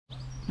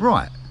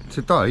Right,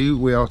 today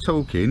we are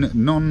talking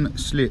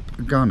non-slip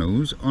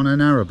gunnels on a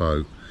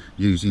narrowboat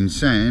using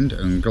sand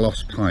and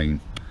gloss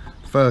paint.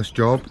 First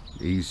job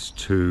is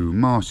to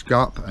mask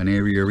up an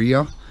area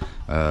here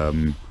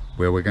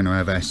where we're going to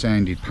have our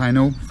sanded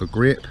panel for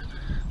grip.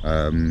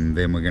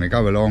 Then we're going to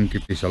go along,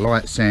 give this a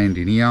light sand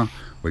in here.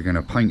 We're going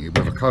to paint it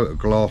with a coat of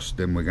gloss,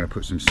 then we're going to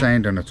put some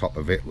sand on the top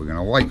of it. We're going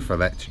to wait for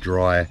that to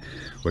dry.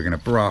 We're going to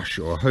brush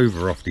or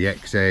hoover off the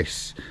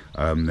excess,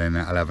 then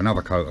that'll have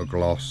another coat of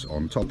gloss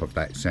on top of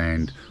that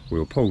sand.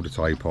 We'll pull the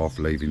tape off,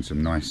 leaving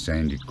some nice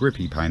sanded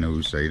grippy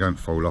panels so you don't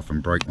fall off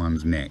and break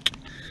one's neck.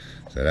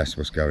 So that's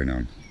what's going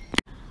on.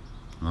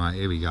 Right,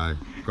 here we go.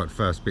 Got the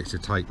first bits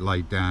of tape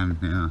laid down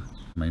now.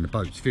 I mean, the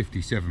boat's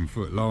 57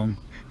 foot long,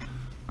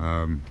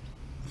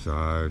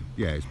 so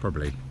yeah, it's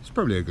probably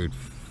a good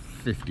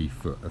 50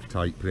 foot of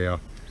tape there,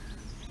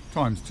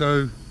 times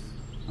 2,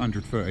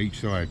 100 foot each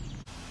side.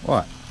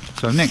 Right,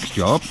 so next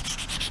job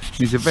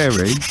is a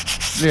very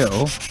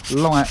little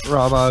light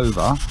rub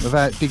over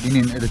without digging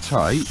into the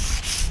tape,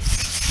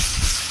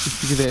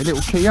 just to give it a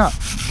little key up,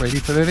 ready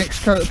for the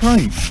next coat of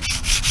paint.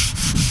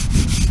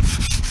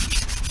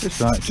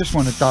 Just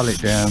want to dull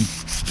it down,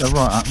 go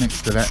right up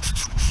next to that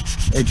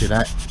edge of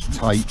that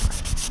tape,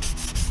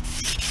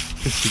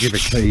 just to give a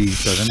key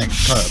so the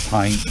next coat of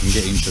paint can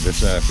get into the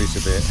surface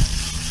a bit.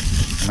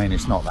 I mean,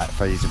 it's not that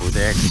feasible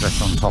there because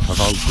that's on top of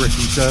old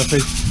grippy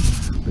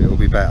surface, but it'll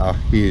be better.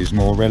 Here's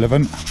more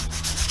relevant.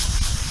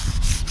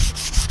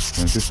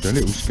 So just a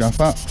little scuff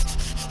up.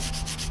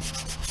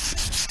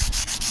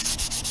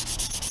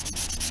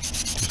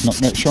 Just knock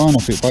that shine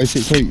off it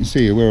basically. You can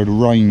see where the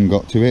rain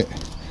got to it.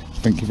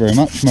 Thank you very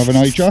much, Mother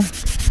Nature.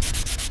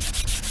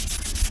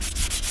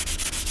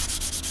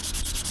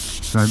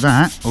 So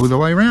that all the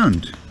way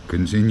round.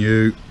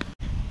 Continue.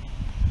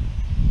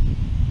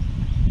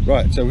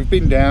 Right, so we've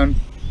been down,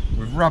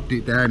 we've rubbed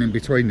it down in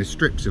between the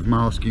strips of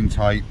masking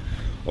tape.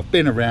 I've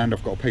been around,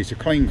 I've got a piece of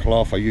clean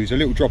cloth. I use a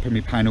little drop of my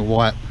panel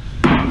wipe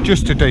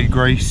just to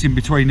degrease in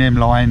between them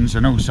lines,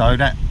 and also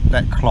that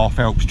cloth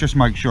helps just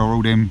make sure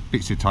all them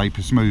bits of tape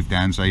are smoothed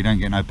down so you don't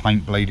get no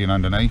paint bleeding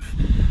underneath.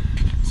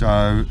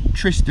 So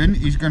Tristan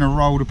is going to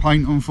roll the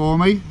paint on for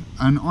me,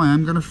 and I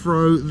am going to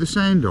throw the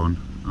sand on,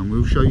 and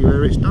we'll show you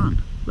where it's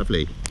done.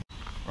 Lovely.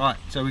 Right,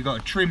 so we've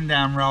got a trim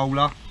down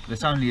roller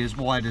that's only as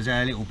wide as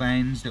our little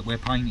bands that we're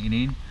painting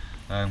in,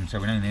 so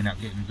we don't end up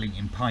getting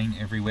blinking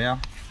paint everywhere.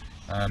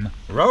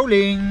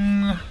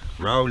 Rolling.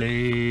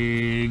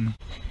 Right,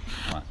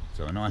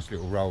 so a nice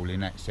little roll in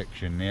that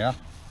section there,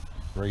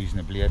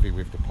 reasonably heavy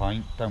with the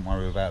paint. Don't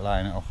worry about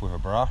laying it off with a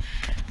brush.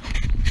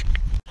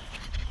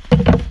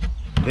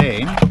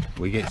 Then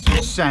we get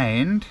some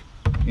sand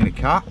in a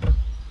cup,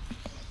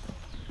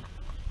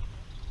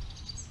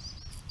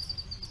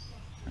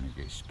 and it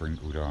gets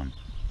sprinkled on.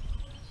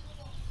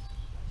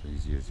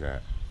 Easy as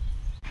that.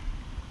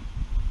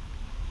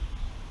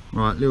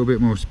 Right, a little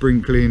bit more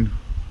sprinkling.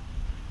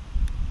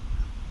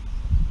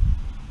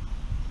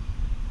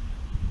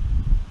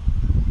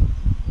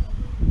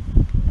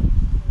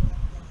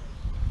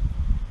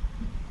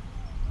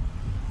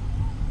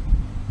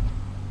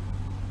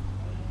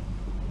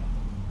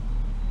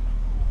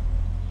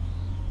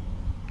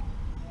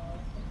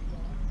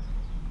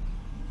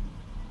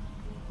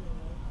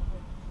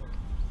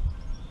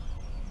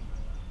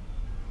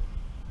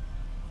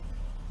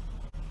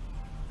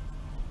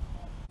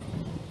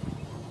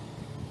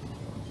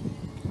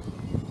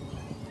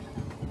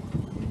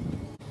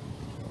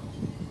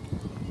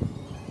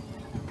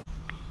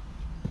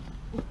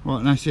 Right,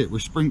 and that's it, we're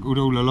sprinkled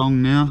all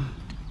along now.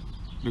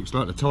 Looks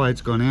like the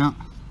tide's gone out,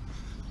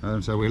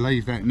 so we'll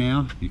leave that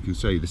now. You can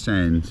see the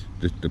sand,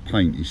 the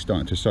paint is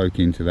starting to soak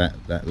into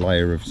that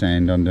layer of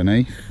sand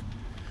underneath.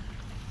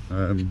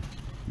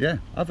 Yeah,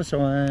 other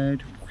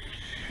side.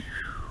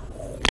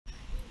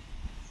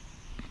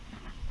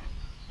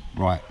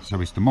 Right,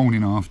 so it's the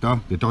morning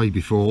after, the day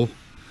before.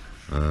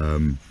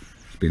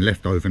 It's been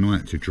left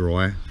overnight to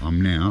dry.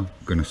 I'm now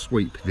going to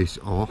sweep this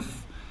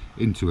off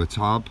into a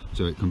tub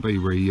so it can be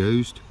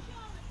reused,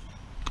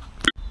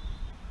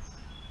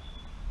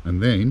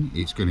 and then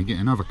it's going to get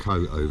another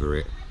coat over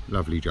it.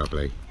 Lovely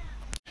jubbly.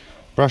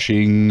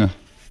 Brushing.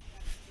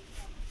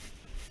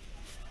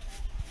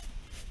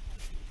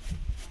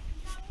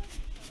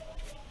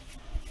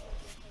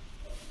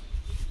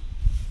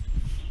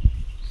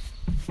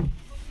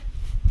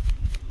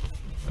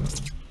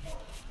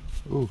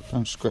 Oh,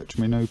 don't scratch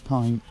me no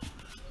paint.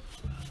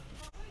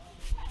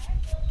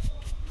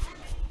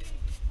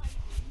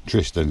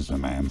 Tristan's the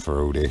man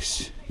for all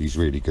this. He's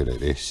really good at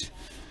this.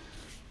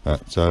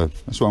 So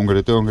that's what I'm going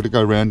to do. I'm going to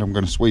go around, I'm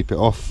going to sweep it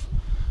off,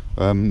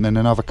 then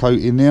another coat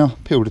in there,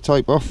 peel the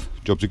tape off.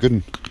 Job's a good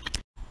one.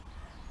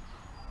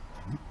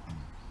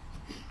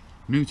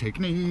 New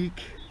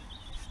technique.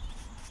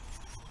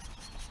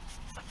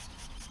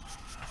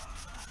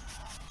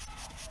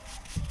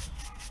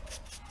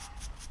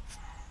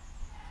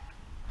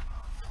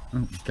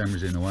 Oh, the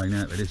camera's in the way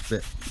now for this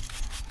bit.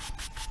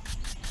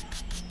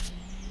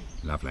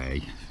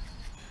 Lovely.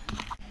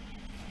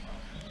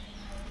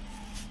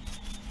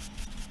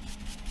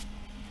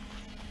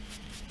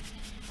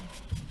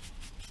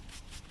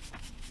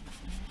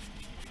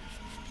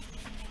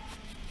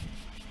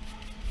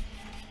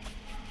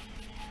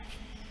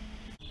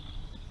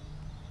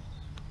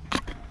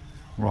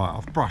 Right,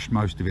 I've brushed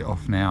most of it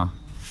off now,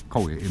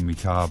 caught it in my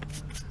tub.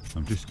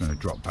 I'm just going to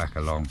drop back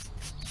along,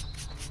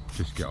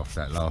 just get off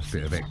that last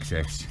bit of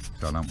excess,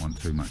 so I don't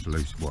want too much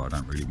loose, well I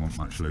don't really want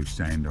much loose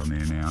sand on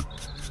here now.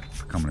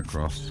 Coming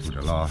across with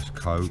the last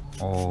coat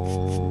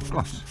of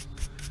gloss.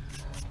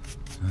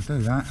 So I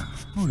do that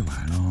all the way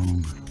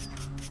along.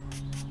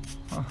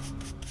 Oh,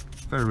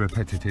 very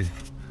repetitive,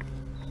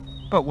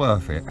 but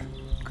worth it,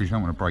 because you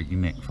don't want to break your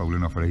neck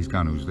falling off of these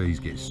gunnels. These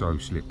get so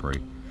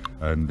slippery,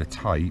 and the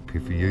tape,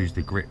 if you use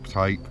the grip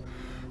tape,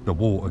 the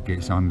water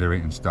gets under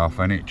it and stuff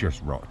and it just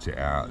rots it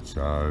out.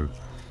 So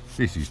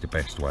this is the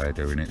best way of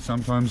doing it.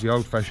 Sometimes the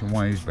old-fashioned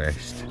way is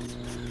best,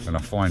 and I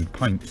find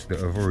paints that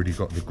have already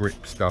got the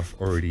grip stuff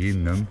already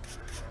in them,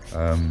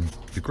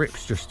 the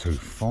grip's just too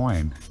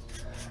fine,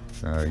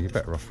 so you're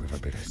better off with a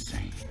bit of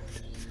sand.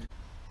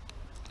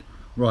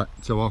 Right,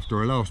 so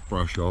after a last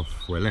brush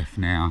off, we're left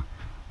now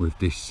with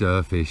this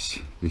surface.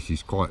 This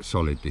is quite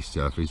solid, this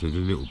surface. There's a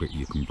little bit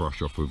you can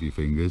brush off with your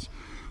fingers,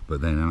 but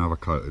then another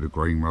coat of the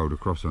green rolled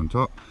across on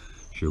top.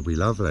 She'll be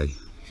lovely.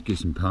 Let's get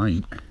some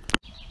paint.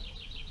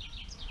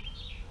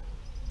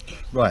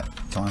 Right,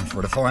 time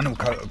for the final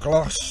coat of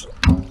gloss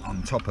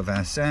on top of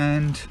our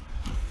sand,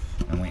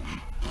 and we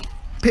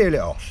peel it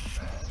off.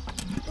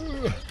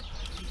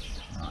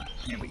 Right,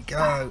 here we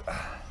go.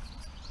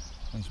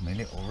 There's my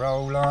little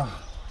roller,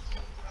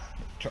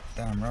 drop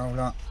down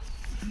roller.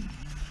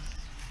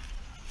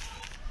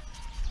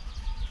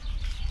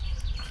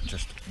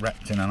 Just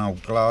wrapped in an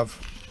old glove.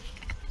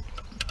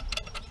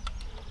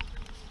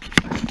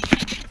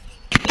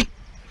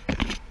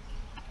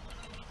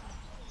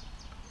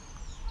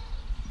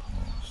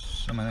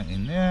 Some of that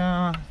in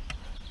there.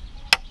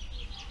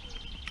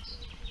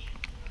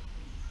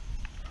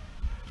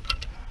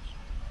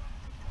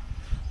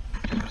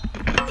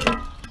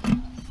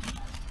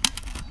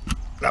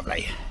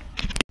 Lovely.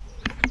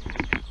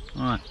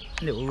 Right,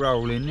 little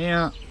roll in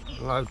there.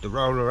 Load the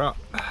roller up.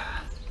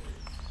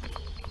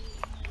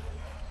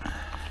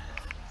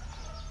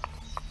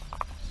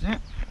 That's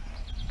it.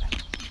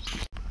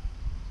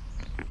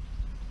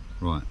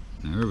 Right,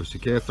 now ever so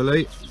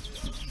carefully.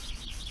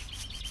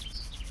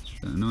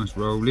 A nice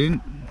roll in.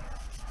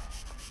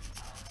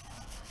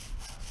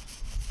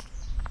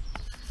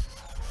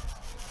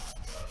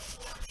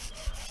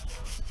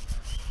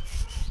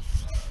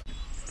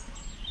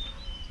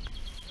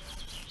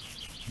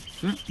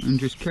 And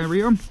just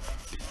carry on.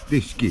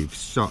 This gives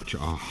such a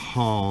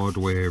hard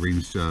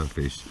wearing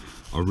surface.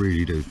 I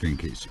really do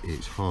think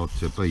it's hard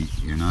to beat,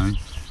 you know.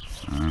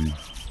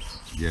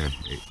 Yeah,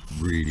 it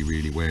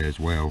really wears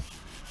well.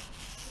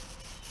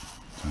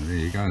 So there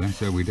you go, that's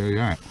how we do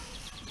that.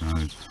 So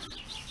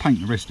paint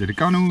the rest of the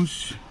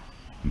gunnels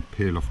and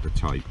peel off the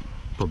tape.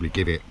 Probably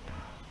give it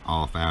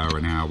half hour,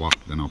 an hour,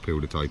 then I'll peel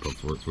the tape off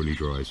before it fully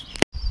dries.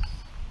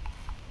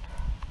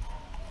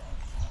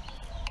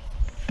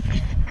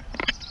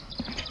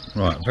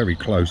 Right, very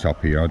close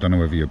up here. I don't know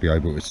whether you'll be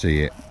able to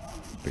see it,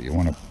 but you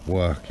want to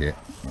work it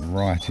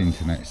right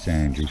into that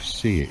sand. You'll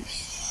see it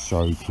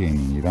soak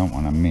in. You don't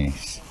want to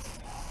miss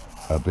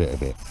a bit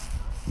of it,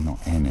 not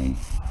any.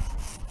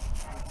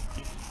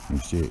 You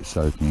see it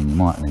soaking in. You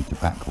might need to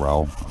back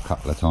roll a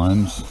couple of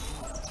times.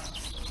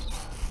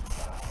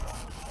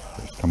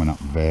 But it's coming up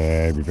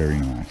very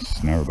nice.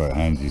 Narrowboat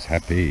Hands is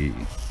happy.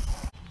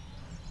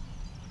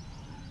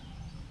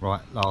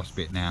 Right, last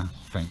bit now,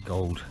 thank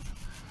God.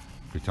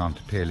 Be time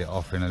to peel it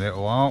off in a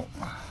little while.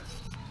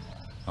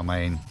 I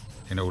mean,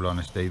 in all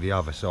honesty, the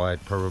other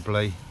side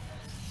probably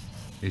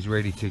is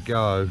ready to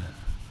go,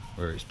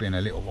 where it's been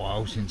a little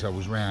while since I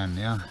was round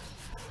there.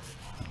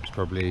 It was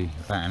probably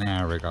about an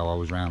hour ago I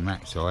was round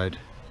that side,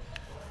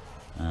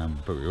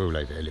 but we will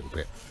leave it a little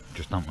bit.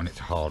 Just don't want it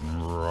to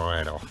harden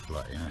right off,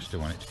 like, you know, still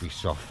want it to be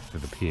soft for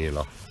the peel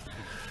off.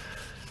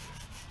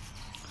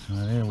 So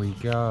there we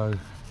go.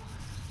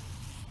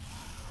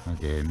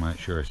 Again, make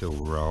sure it's all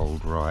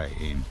rolled right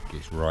in,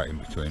 gets right in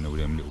between all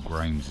them little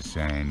grains of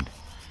sand.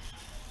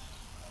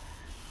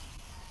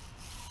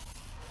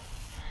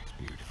 It's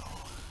beautiful.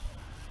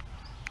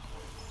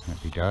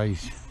 Happy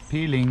days.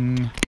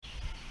 Peeling.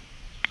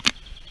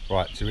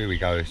 Right, so here we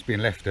go. It's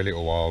been left a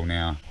little while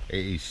now.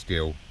 It is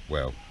still,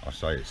 well, I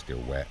say it's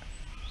still wet.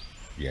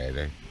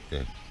 Yeah,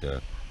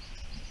 the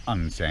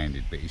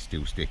unsanded bit is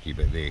still sticky,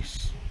 but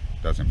this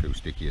doesn't feel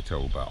sticky at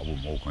all, but I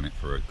wouldn't walk on it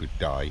for a good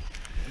day.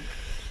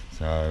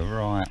 So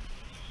right,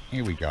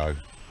 here we go.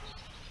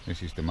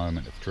 This is the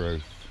moment of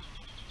truth,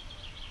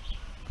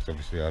 because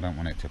obviously I don't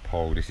want it to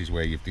pull. This is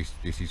where this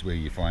is where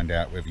you find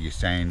out whether you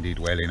sanded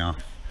well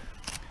enough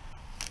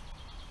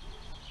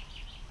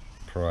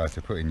prior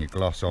to putting your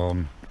gloss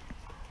on.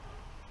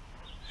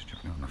 Just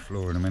chucking it on the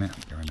floor in a minute.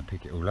 I'm going to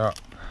pick it all up.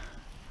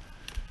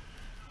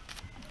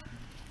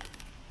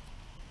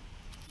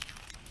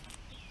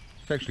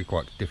 It's actually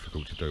quite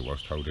difficult to do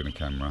whilst holding a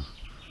camera.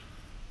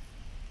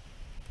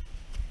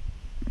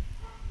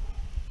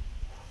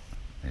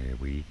 There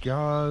we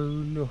go,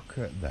 look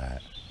at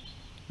that.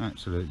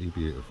 Absolutely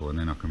beautiful. And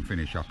then I can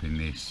finish up in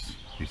this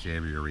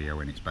area here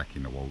when it's back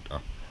in the water.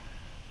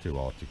 Too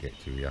hard to get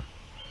to here.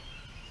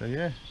 So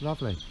yeah,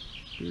 lovely.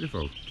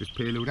 Beautiful. Just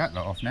peel all that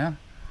lot off now.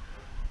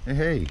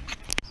 Hey.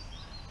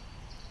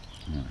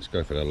 Right, let's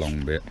go for the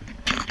long bit.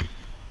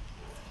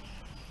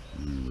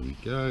 There we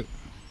go.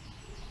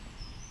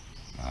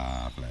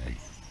 Lovely.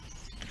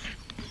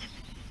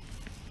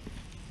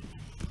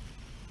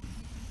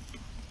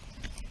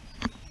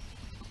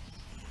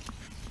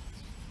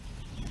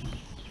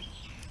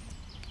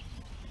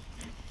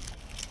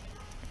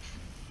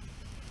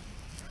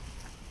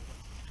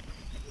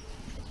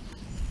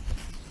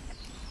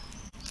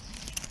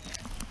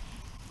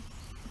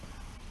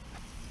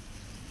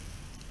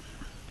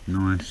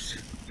 Nice,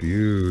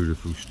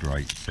 beautiful,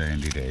 straight,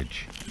 sanded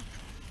edge.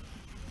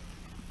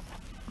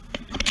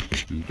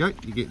 There you go,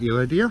 you get the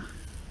idea.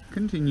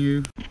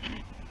 Continue.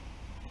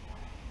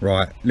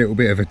 Right, little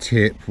bit of a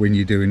tip when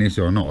you're doing this,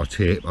 or not a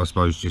tip, I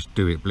suppose, just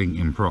do it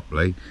blinking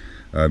properly.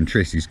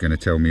 Triss is going to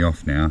tell me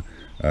off now.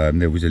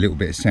 There was a little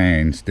bit of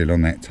sand still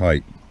on that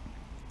tape,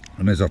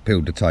 and as I've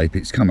peeled the tape,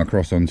 it's come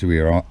across onto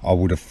here. I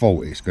would have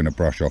thought it's going to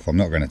brush off. I'm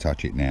not going to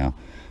touch it now,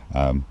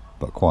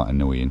 but quite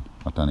annoying.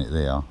 I've done it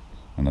there,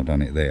 and I've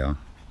done it there,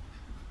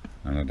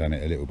 and I've done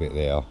it a little bit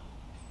there,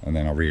 and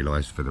then I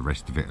realised for the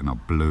rest of it, and I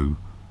blew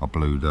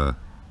the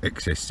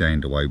excess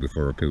sand away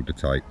before I peeled the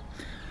tape.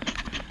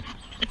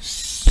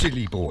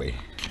 Silly boy.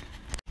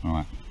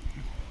 Alright,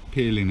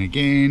 peeling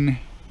again.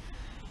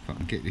 If I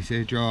can get this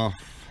edge off.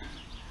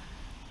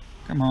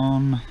 Come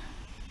on.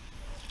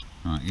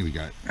 Right, here we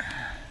go.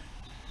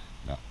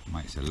 That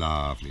makes a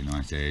lovely,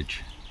 nice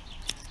edge.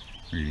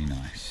 Really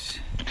nice.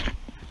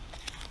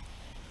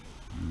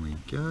 There we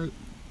go.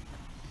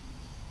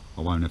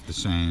 I won't have the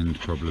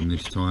sand problem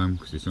this time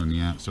because it's on the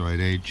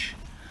outside edge.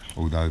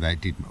 Although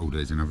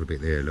there's another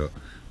bit there, look.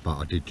 But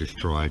I did just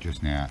try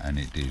just now and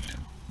it did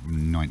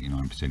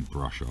 99%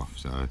 brush off.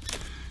 So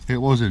it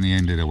wasn't the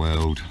end of the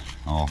world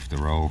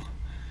after all.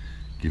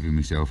 Giving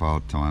myself a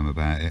hard time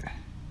about it.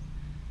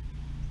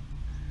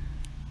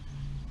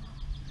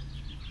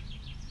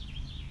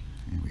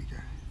 Here we go.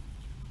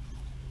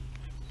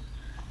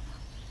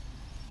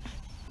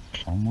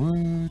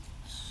 Onwards.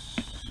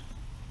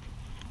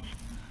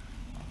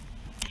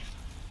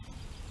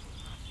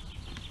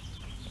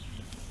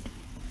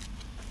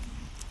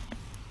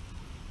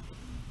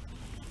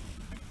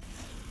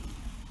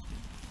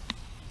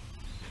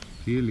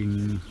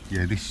 Peeling.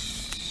 Yeah,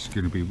 this is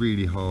going to be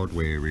really hard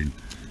wearing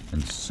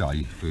and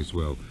safe as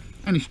well,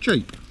 and it's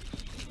cheap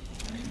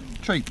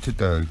to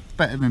do.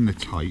 Better than the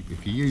tape.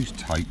 If you use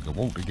tape, the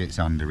water gets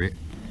under it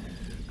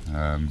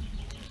and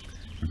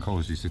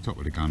causes the top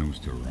of the gunnels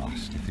to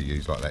rust if you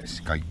use like that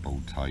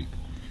skateboard tape,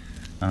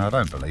 and I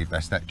don't believe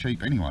that's that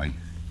cheap anyway.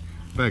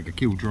 Bag of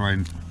kiln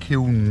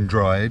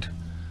dried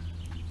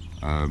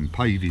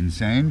paving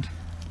sand,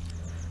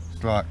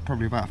 it's like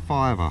probably about a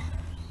 £5.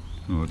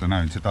 Oh, I don't know,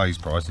 in today's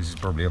price this is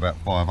probably about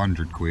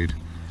 500 quid.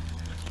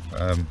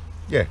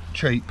 Yeah,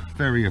 cheap,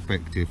 very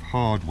effective,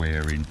 hard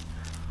wearing.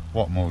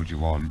 What more would you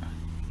want?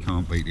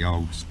 Can't beat the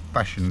old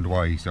fashioned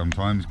way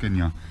sometimes, can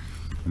you?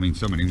 I mean,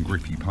 some of them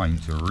grippy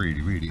paints are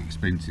really, really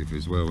expensive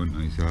as well, aren't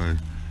they? So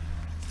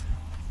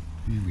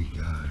here we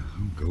go.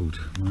 Oh god,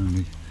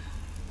 I'm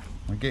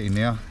getting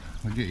there.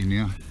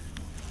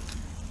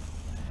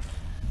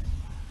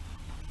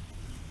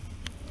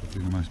 Probably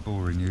the most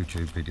boring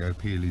YouTube video,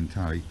 peeling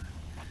tape.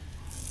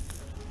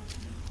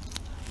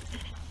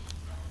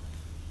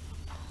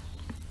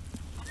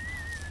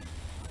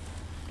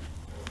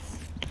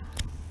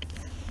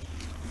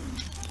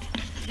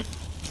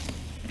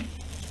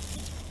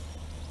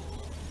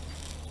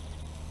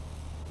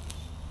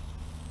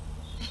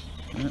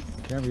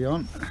 Carry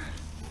on.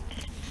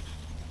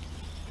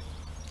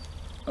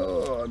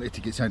 Oh, I need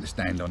to get something to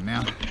stand on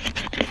now.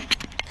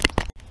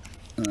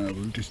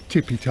 We'll just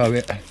tippy toe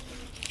it.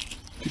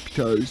 Tippy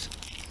toes.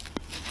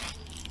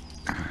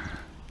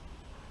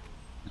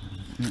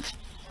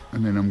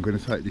 And then I'm going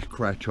to take this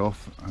cratch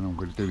off and I'm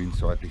going to do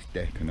inside this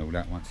deck and all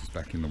that once it's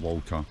back in the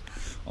water.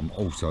 I'm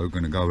also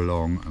going to go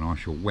along and I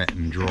shall wet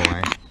and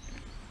dry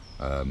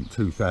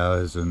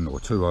 2,000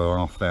 or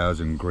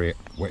 2,500 grit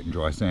wet and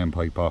dry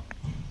sandpaper.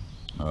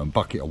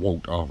 Bucket of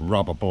water,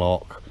 rubber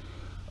block,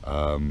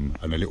 and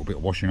a little bit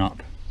of washing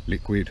up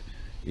liquid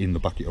in the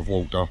bucket of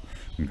water,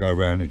 and go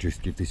around and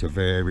just give this a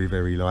very,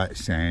 very light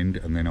sand,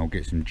 and then I'll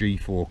get some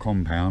G4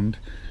 compound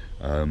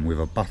with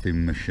a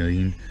buffing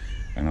machine,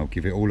 and I'll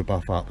give it all a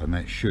buff up, and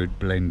that should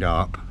blend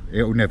up.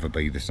 It'll never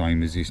be the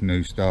same as this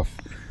new stuff,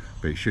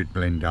 but it should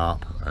blend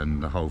up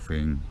and the whole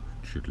thing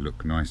should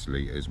look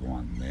nicely as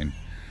one then,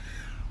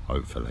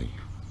 hopefully.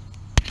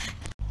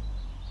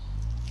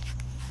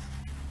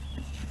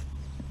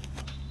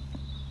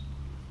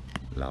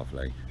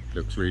 Lovely,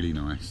 looks really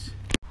nice.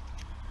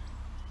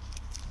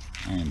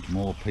 And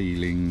more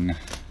peeling.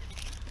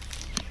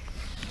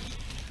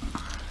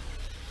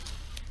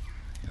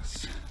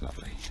 Yes,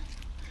 lovely.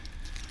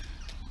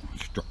 I'll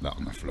just drop that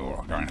on the floor.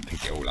 I'm going to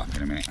pick it all up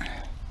in a minute.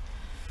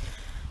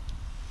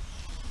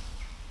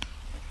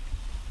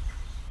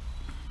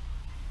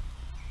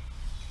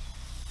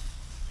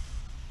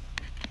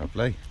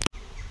 Lovely.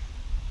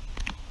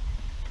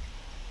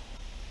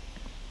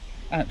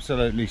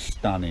 Absolutely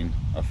stunning,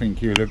 I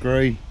think you'll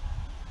agree.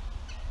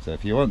 So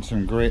if you want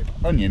some grip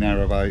on your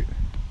narrowboat,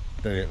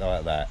 do it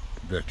like that.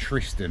 The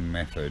Tristan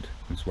method,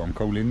 that's what I'm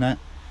calling that.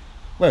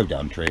 Well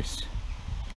done, Tris.